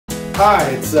Hi,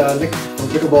 it's Nick from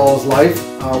Pickleball's Life.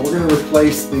 We're going to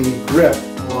replace the grip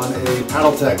on a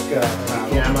Paddletech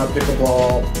Gamma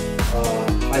Pickleball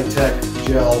high-tech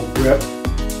gel grip.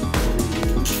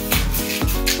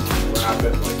 Wrap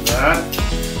it like that.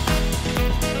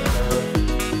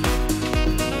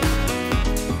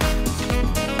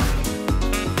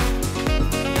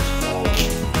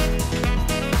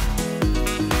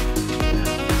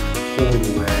 Pulling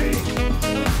away.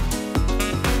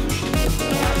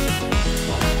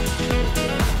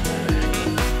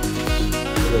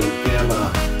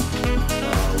 Gamma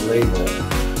label.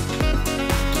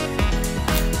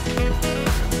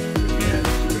 And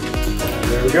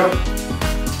there we go.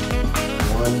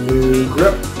 One new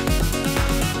grip.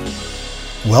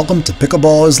 Welcome to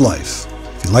Pickleball is Life.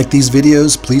 If you like these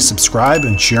videos, please subscribe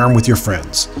and share them with your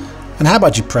friends. And how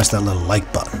about you press that little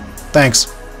like button?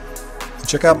 Thanks.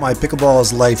 Check out my Pickleball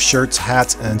is Life shirts,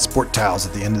 hats, and sport towels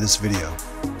at the end of this video.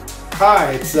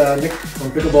 Hi, it's Nick from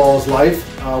Pickleball's Life.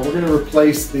 We're going to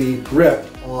replace the grip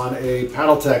on a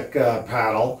Paddletech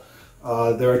paddle.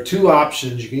 There are two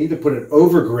options. You can either put an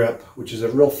over grip, which is a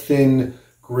real thin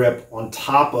grip on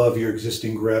top of your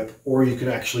existing grip, or you can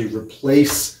actually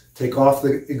take off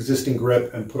the existing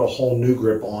grip and put a whole new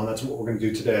grip on. That's what we're going to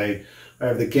do today. I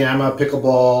have the Gamma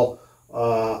Pickleball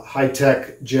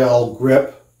high-tech gel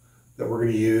grip that we're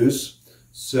going to use.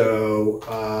 So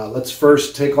let's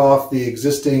first take off the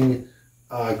existing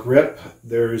grip.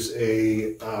 There's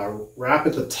a wrap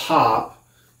at the top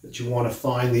that you want to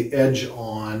find the edge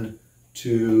on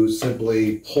to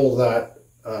simply pull that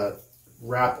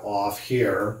wrap off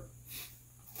here.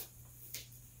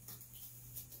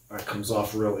 That comes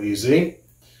off real easy.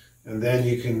 And then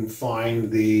you can find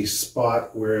the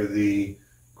spot where the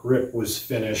grip was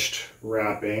finished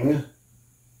wrapping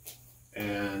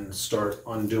and start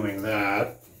undoing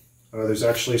that. There's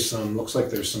actually looks like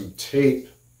there's some tape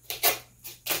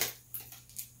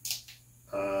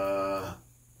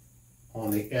on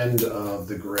the end of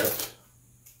the grip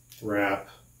wrap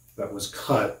that was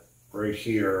cut right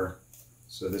here.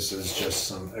 So this is just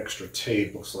some extra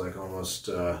tape, looks like almost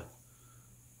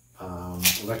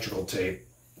electrical tape.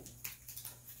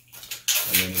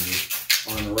 And then you just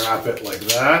unwrap it like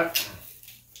that,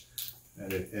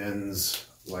 and it ends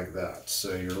like that.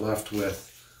 So you're left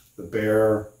with the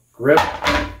bare grip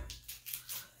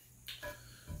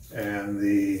and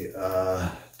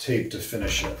the tape to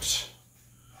finish it.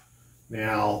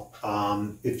 Now,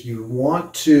 if you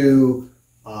want to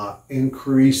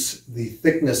increase the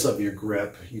thickness of your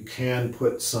grip, you can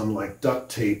put some like duct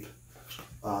tape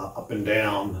up and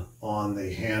down on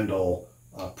the handle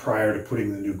prior to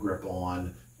putting the new grip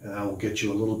on, and that will get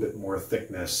you a little bit more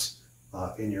thickness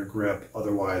in your grip.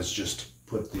 Otherwise, just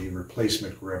put the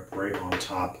replacement grip right on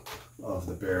top of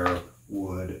the bare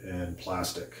wood and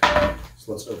plastic.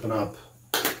 So let's open up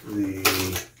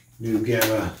the new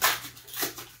Gamma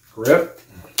grip.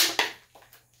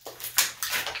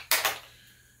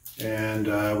 And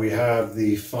we have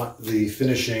the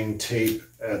finishing tape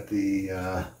at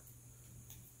the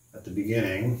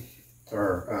beginning,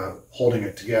 or holding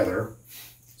it together.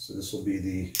 So this will be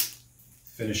the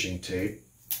finishing tape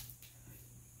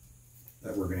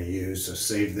that we're going to use. So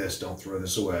save this, don't throw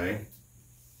this away.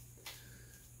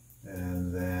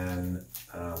 And then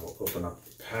we'll open up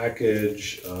the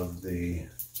package of the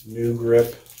new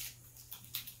grip.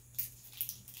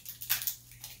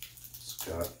 It's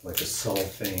got like a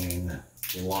cellophane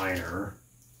liner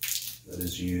that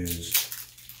is used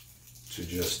to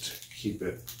just keep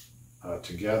it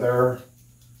together.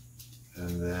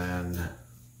 And then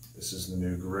this is the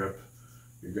new grip.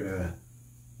 You're going to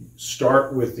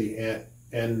start with the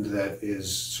end that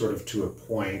is sort of to a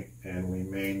point, and we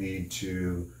may need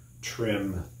to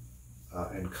trim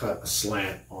and cut a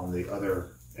slant on the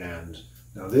other end.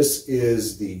 Now this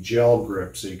is the gel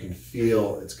grip, so you can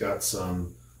feel it's got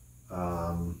some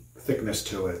thickness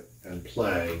to it and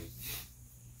play.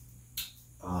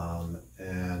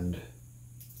 And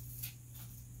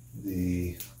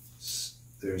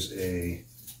there's a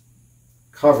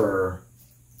cover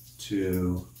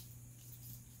to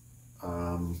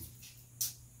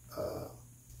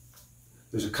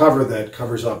there's a cover that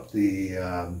covers up the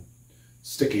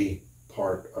sticky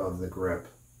part of the grip.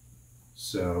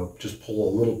 So just pull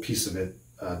a little piece of it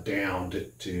down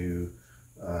to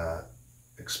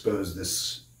expose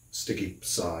this sticky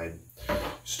side.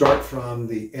 Start from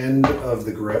the end of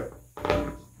the grip,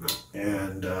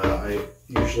 and I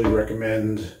usually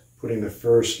recommend putting the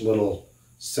first little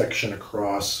section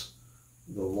across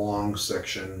the long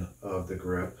section of the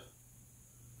grip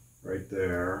right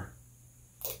there,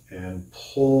 and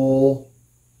pull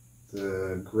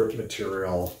the grip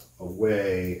material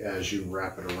away as you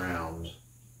wrap it around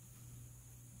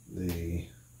the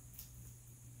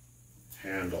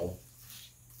handle.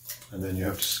 And then you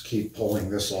have to keep pulling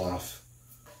this off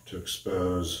to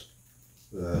expose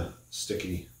the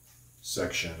sticky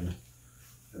section.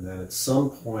 And then at some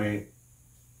point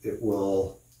it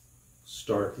will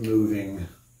start moving.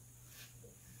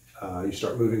 You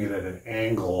start moving it at an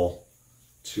angle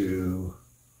to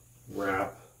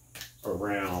wrap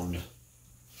around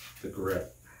the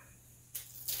grip.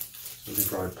 So we can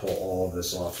probably pull all of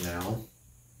this off now.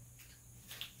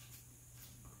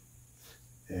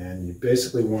 And you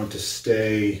basically want to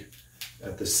stay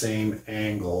at the same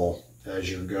angle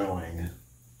as you're going.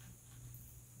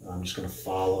 I'm just going to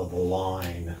follow the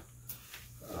line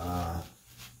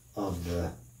of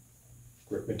the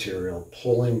grip material,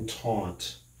 pulling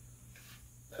taut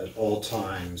at all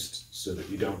times so that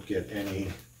you don't get any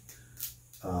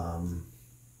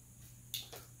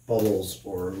bubbles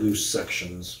or loose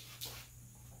sections.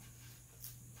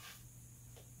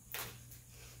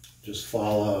 Just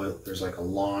follow it. There's like a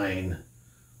line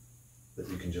that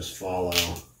you can just follow.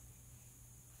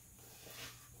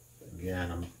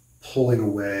 Again, I'm pulling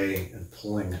away and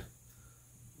pulling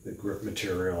the grip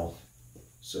material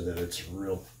so that it's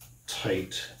real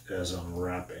tight as I'm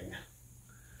wrapping.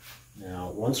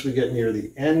 Now, once we get near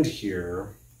the end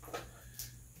here,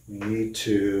 we need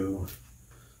to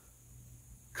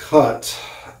cut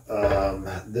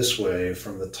this way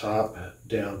from the top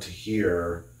down to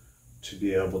here to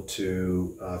be able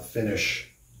to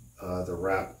finish the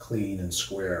wrap clean and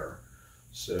square.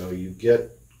 So you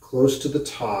get close to the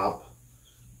top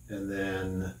and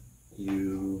then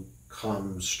you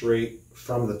come straight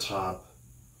from the top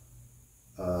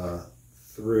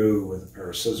through with a pair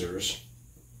of scissors.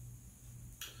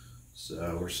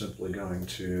 So we're simply going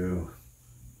to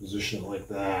position it like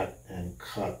that and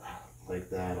cut like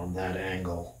that on that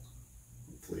angle.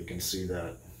 Hopefully you can see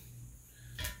that.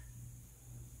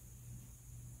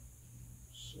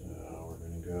 So we're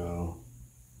going to go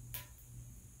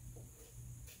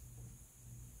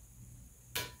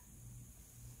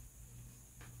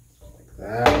like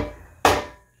that.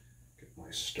 Get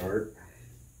my start.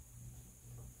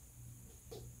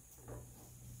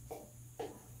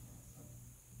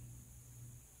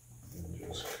 And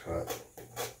just cut.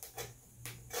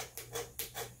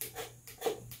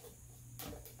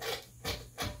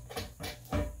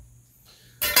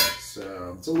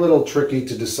 So it's a little tricky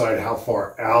to decide how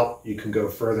far out. You can go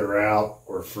further out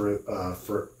or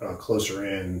closer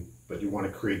in, but you want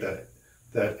to create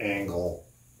that angle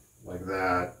like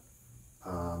that.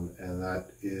 And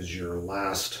that is your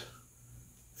last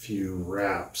few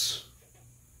wraps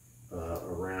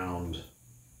around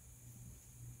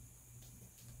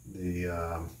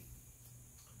the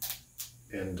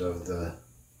end of the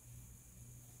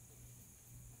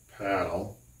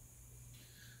paddle.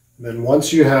 And then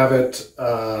once you have it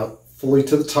fully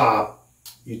to the top,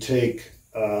 you take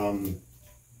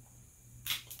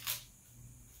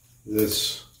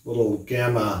this little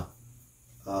gamma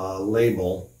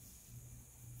label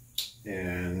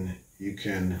and you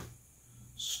can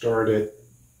start it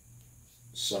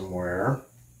somewhere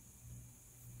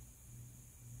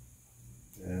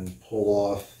and pull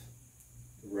off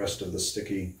the rest of the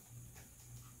sticky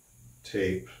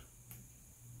tape.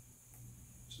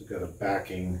 So you've got a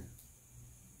backing.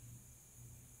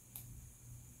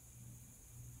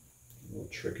 A little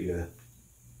tricky to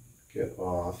get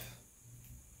off.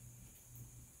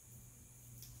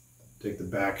 Take the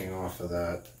backing off of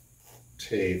that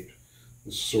tape.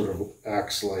 This sort of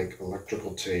acts like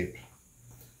electrical tape,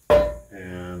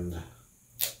 and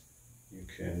you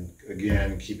can,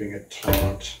 again, keeping it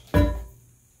taut,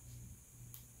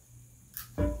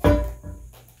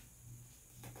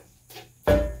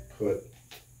 put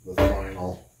the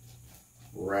final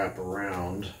wrap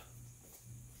around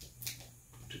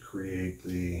to create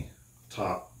the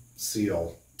top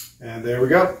seal. And there we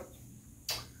go.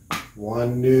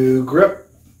 One new grip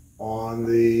on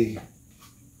the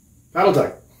paddle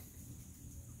tech.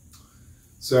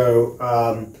 So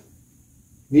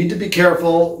need to be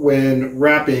careful when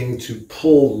wrapping to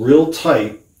pull real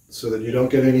tight so that you don't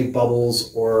get any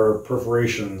bubbles or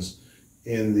perforations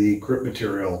in the grip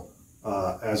material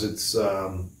as it's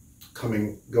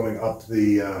going up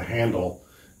the handle.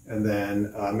 And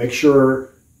then make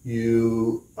sure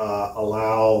you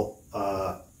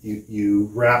you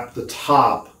wrap the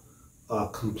top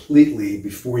completely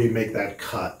before you make that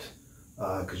cut,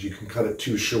 because you can cut it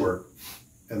too short.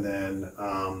 And then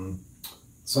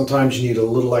sometimes you need a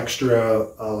little extra,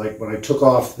 like when I took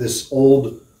off this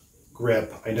old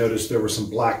grip, I noticed there was some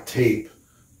black tape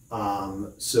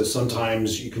So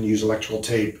sometimes you can use electrical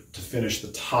tape to finish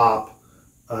the top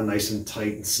nice and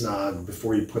tight and snug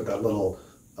before you put that little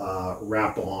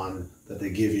wrap on that they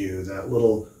give you. That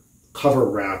little cover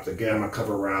wrap, the Gamma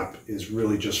cover wrap, is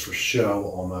really just for show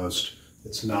almost.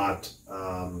 It's not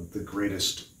the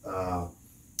greatest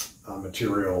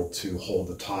material to hold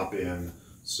the top in.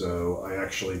 So I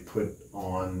actually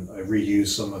I reuse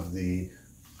some of the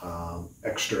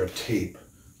extra tape,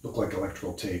 look like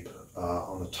electrical tape,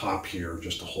 on the top here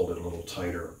just to hold it a little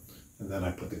tighter. And then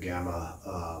I put the Gamma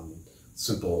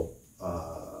simple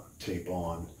tape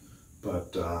on.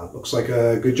 But looks like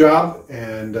a good job,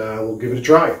 and we'll give it a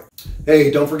try.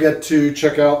 Hey, don't forget to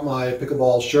check out my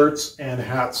pickleball shirts and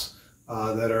hats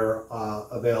that are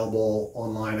available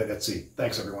online at Etsy.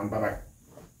 Thanks everyone, bye-bye.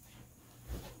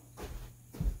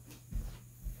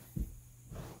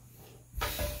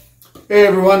 Hey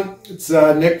everyone, it's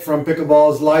Nick from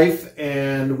Pickleball is Life,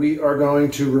 and we are going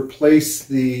to replace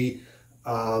the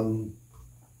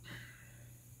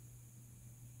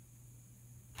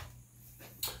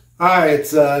Hi,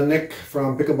 it's Nick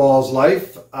from Pickleball is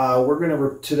Life. We're going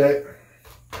to today.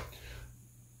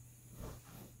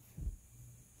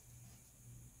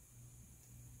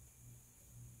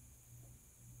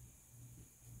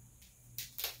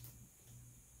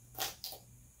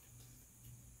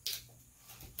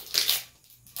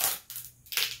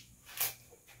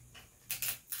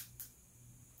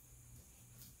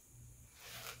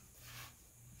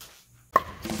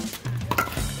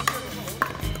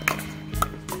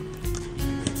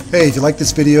 Hey, if you like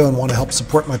this video and want to help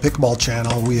support my pickleball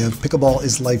channel, we have Pickleball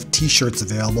is Life t-shirts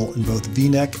available in both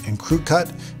V-neck and crew cut,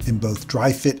 in both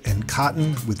dry fit and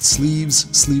cotton, with sleeves,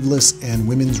 sleeveless, and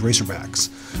women's racerbacks.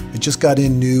 I just got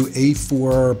in new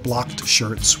A4 blocked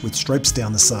shirts with stripes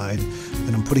down the side,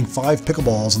 and I'm putting 5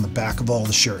 pickleballs on the back of all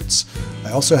the shirts.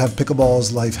 I also have Pickleball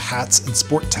is Life hats and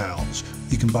sport towels.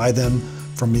 You can buy them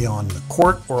from me on the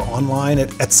court or online at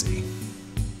Etsy.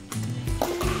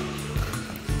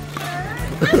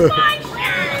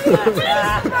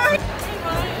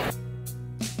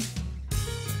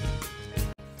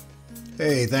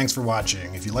 Hey, thanks for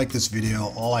watching. If you like this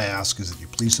video, all I ask is that you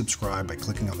please subscribe by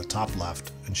clicking on the top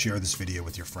left and share this video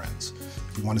with your friends.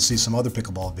 If you want to see some other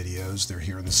pickleball videos, they're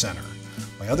here in the center.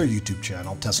 My other YouTube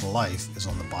channel, Tesla Life, is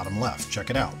on the bottom left.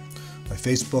 Check it out. My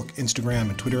Facebook, Instagram,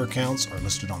 and Twitter accounts are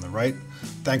listed on the right.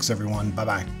 Thanks everyone.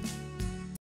 Bye-bye.